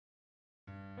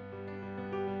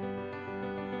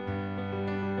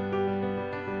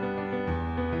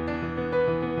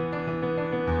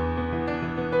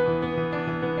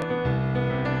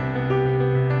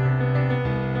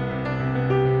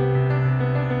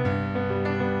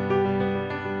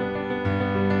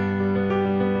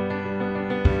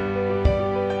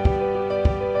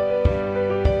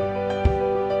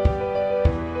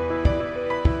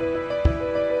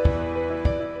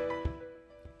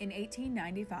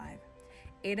1985,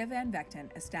 Ada Van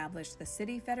Vechten established the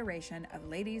City Federation of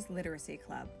Ladies Literacy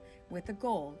Club with the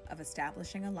goal of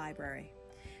establishing a library.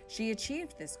 She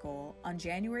achieved this goal on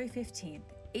January 15,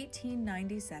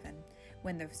 1897,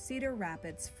 when the Cedar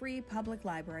Rapids Free Public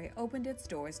Library opened its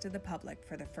doors to the public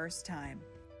for the first time.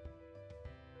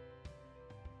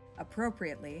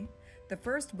 Appropriately, the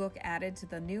first book added to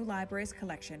the new library's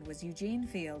collection was Eugene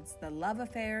Field's The Love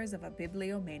Affairs of a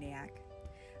Bibliomaniac.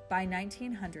 By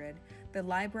 1900, the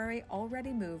library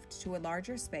already moved to a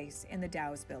larger space in the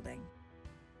Dow's building.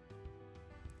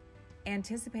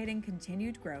 Anticipating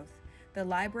continued growth, the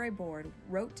library board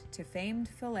wrote to famed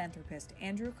philanthropist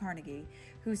Andrew Carnegie,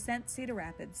 who sent Cedar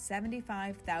Rapids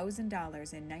 $75,000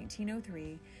 in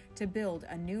 1903 to build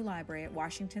a new library at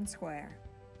Washington Square,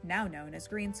 now known as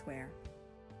Green Square.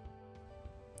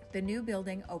 The new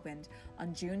building opened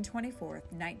on June 24,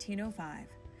 1905,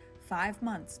 5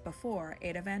 months before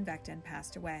Ada Van Vechten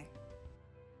passed away.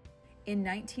 In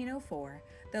 1904,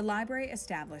 the library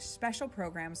established special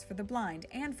programs for the blind,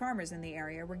 and farmers in the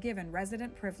area were given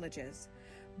resident privileges.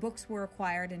 Books were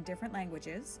acquired in different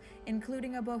languages,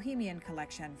 including a Bohemian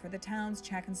collection for the town's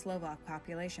Czech and Slovak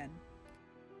population.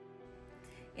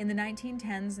 In the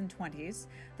 1910s and 20s,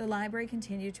 the library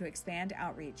continued to expand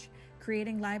outreach,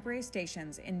 creating library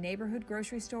stations in neighborhood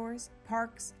grocery stores,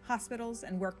 parks, hospitals,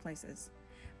 and workplaces.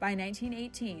 By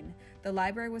 1918, the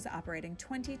library was operating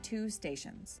 22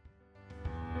 stations.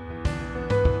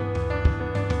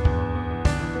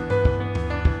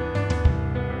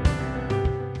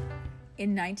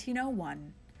 In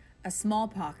 1901, a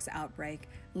smallpox outbreak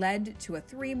led to a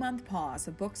 3-month pause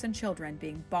of books and children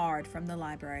being barred from the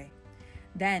library.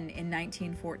 Then, in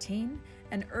 1914,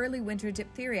 an early winter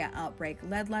diphtheria outbreak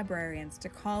led librarians to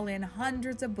call in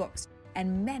hundreds of books,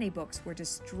 and many books were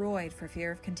destroyed for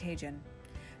fear of contagion.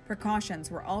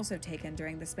 Precautions were also taken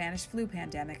during the Spanish flu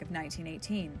pandemic of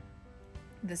 1918.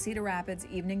 The Cedar Rapids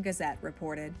Evening Gazette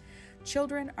reported,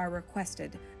 "Children are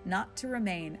requested not to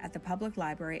remain at the public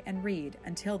library and read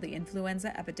until the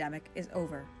influenza epidemic is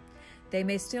over. They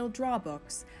may still draw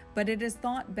books, but it is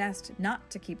thought best not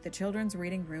to keep the children's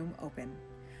reading room open.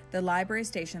 The library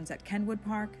stations at Kenwood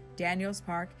Park, Daniels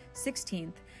Park,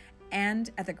 16th,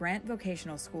 and at the Grant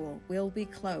Vocational School will be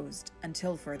closed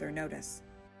until further notice."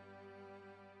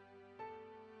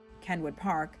 Kenwood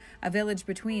Park, a village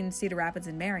between Cedar Rapids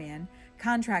and Marion,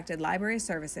 contracted library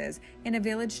services in a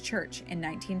village church in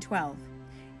 1912.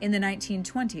 In the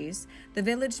 1920s, the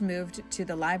village moved to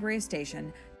the library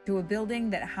station to a building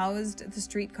that housed the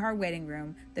streetcar waiting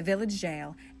room, the village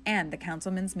jail, and the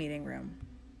councilman's meeting room.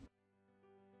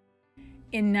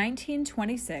 In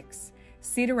 1926,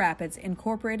 Cedar Rapids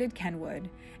incorporated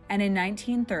Kenwood, and in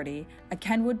 1930, a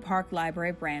Kenwood Park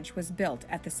Library branch was built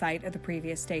at the site of the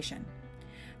previous station.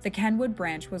 The Kenwood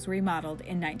branch was remodeled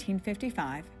in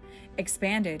 1955,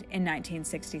 expanded in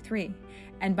 1963,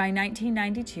 and by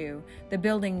 1992, the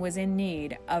building was in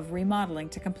need of remodeling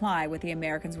to comply with the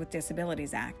Americans with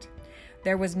Disabilities Act.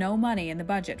 There was no money in the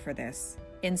budget for this.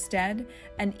 Instead,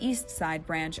 an East Side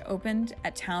branch opened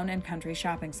at Town and Country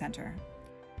Shopping Center.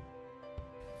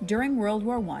 During World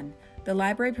War I, the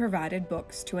library provided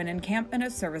books to an encampment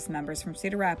of service members from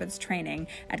Cedar Rapids training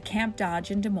at Camp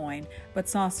Dodge in Des Moines, but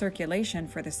saw circulation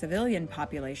for the civilian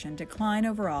population decline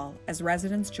overall as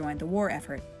residents joined the war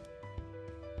effort.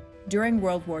 During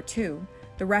World War II,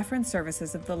 the reference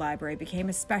services of the library became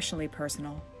especially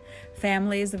personal.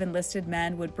 Families of enlisted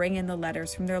men would bring in the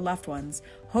letters from their loved ones,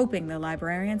 hoping the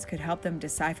librarians could help them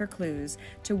decipher clues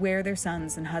to where their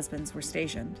sons and husbands were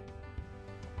stationed.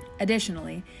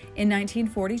 Additionally, in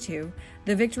 1942,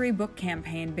 the Victory Book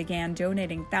Campaign began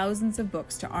donating thousands of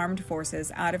books to armed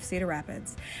forces out of Cedar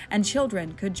Rapids, and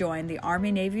children could join the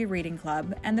Army-Navy Reading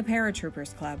Club and the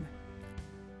Paratroopers Club.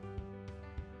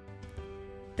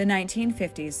 The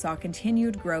 1950s saw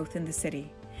continued growth in the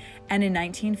city, and in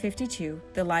 1952,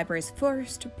 the library's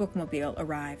first bookmobile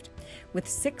arrived, with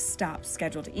 6 stops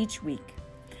scheduled each week.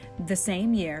 The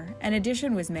same year, an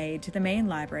addition was made to the main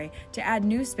library to add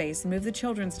new space and move the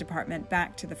children's department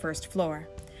back to the first floor.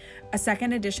 A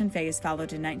second addition phase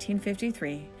followed in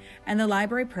 1953, and the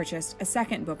library purchased a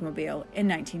second bookmobile in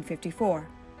 1954.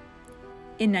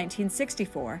 In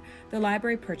 1964, the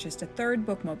library purchased a third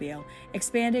bookmobile,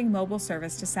 expanding mobile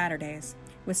service to Saturdays,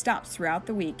 with stops throughout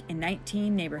the week in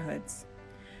 19 neighborhoods.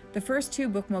 The first 2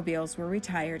 bookmobiles were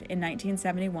retired in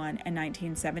 1971 and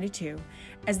 1972,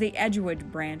 as the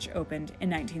Edgewood branch opened in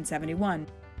 1971.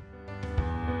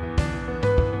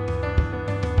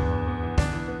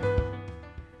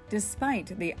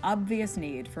 Despite the obvious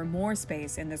need for more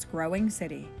space in this growing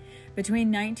city,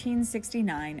 between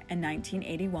 1969 and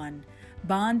 1981,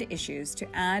 Bond issues to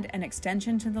add an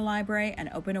extension to the library and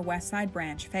open a West Side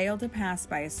branch failed to pass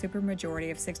by a supermajority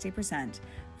of 60%,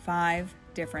 5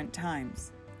 different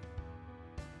times.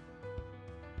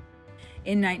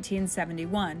 In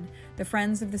 1971, the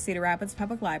Friends of the Cedar Rapids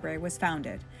Public Library was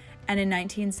founded, and in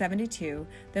 1972,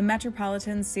 the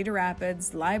Metropolitan Cedar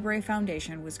Rapids Library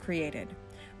Foundation was created.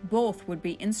 Both would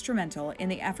be instrumental in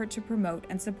the effort to promote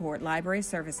and support library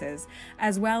services,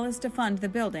 as well as to fund the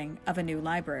building of a new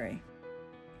library.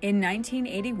 In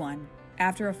 1981,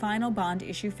 after a final bond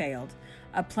issue failed,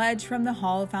 a pledge from the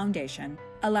Hall Foundation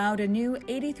allowed a new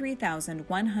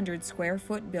 83,100 square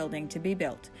foot building to be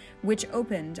built, which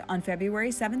opened on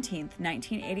February 17,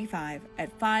 1985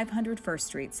 at 500 First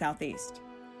Street Southeast.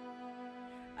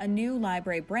 A new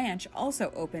library branch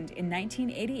also opened in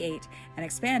 1988 and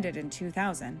expanded in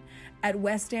 2000 at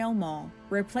Westdale Mall,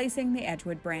 replacing the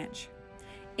Edgewood branch.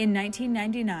 In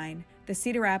 1999, the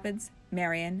Cedar Rapids,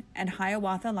 Marion, and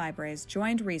Hiawatha libraries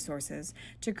joined resources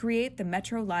to create the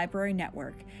Metro Library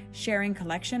Network, sharing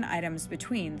collection items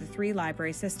between the 3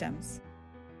 library systems.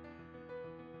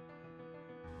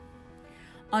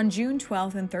 On June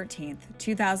 12 and 13,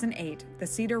 2008, the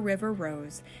Cedar River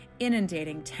rose,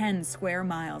 inundating 10 square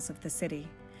miles of the city.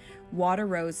 Water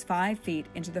rose 5 feet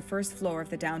into the first floor of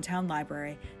the downtown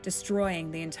library,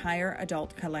 destroying the entire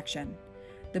adult collection.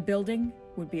 The building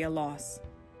would be a loss.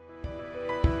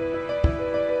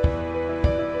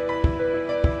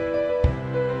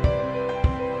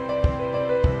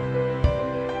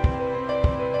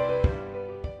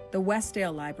 The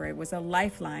Westdale Library was a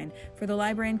lifeline for the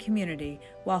librarian community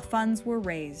while funds were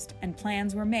raised and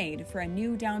plans were made for a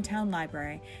new downtown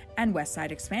library and West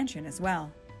Side expansion as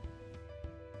well.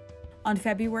 On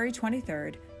February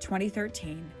 23,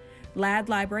 2013, Ladd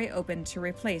Library opened to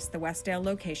replace the Westdale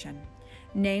location,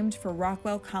 named for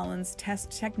Rockwell Collins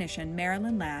test technician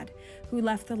Marilyn Ladd, who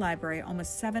left the library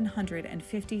almost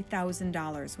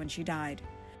 $750,000 when she died.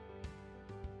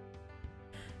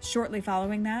 Shortly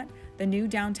following that, the new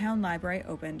downtown library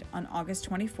opened on August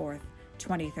 24,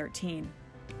 2013.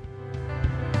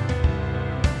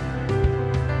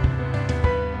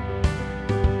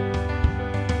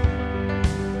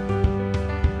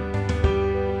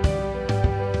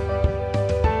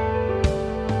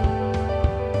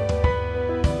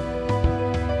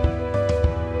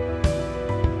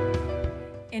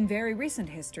 In very recent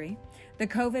history, the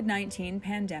COVID-19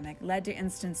 pandemic led to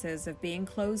instances of being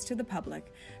closed to the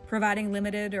public, providing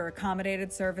limited or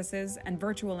accommodated services, and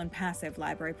virtual and passive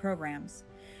library programs.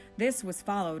 This was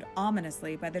followed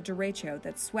ominously by the derecho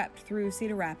that swept through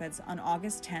Cedar Rapids on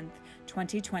August 10,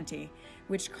 2020,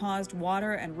 which caused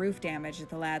water and roof damage at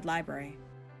the Ladd Library.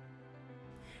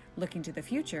 Looking to the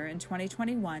future, in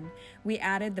 2021, we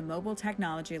added the Mobile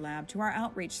Technology Lab to our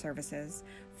outreach services,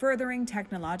 furthering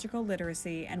technological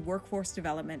literacy and workforce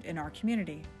development in our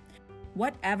community.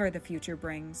 Whatever the future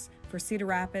brings for Cedar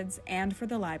Rapids and for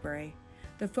the library,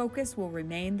 the focus will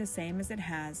remain the same as it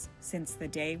has since the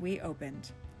day we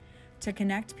opened: to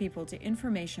connect people to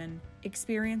information,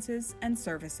 experiences, and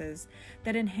services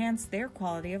that enhance their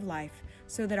quality of life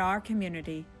so that our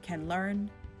community can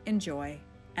learn, enjoy,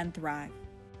 and thrive.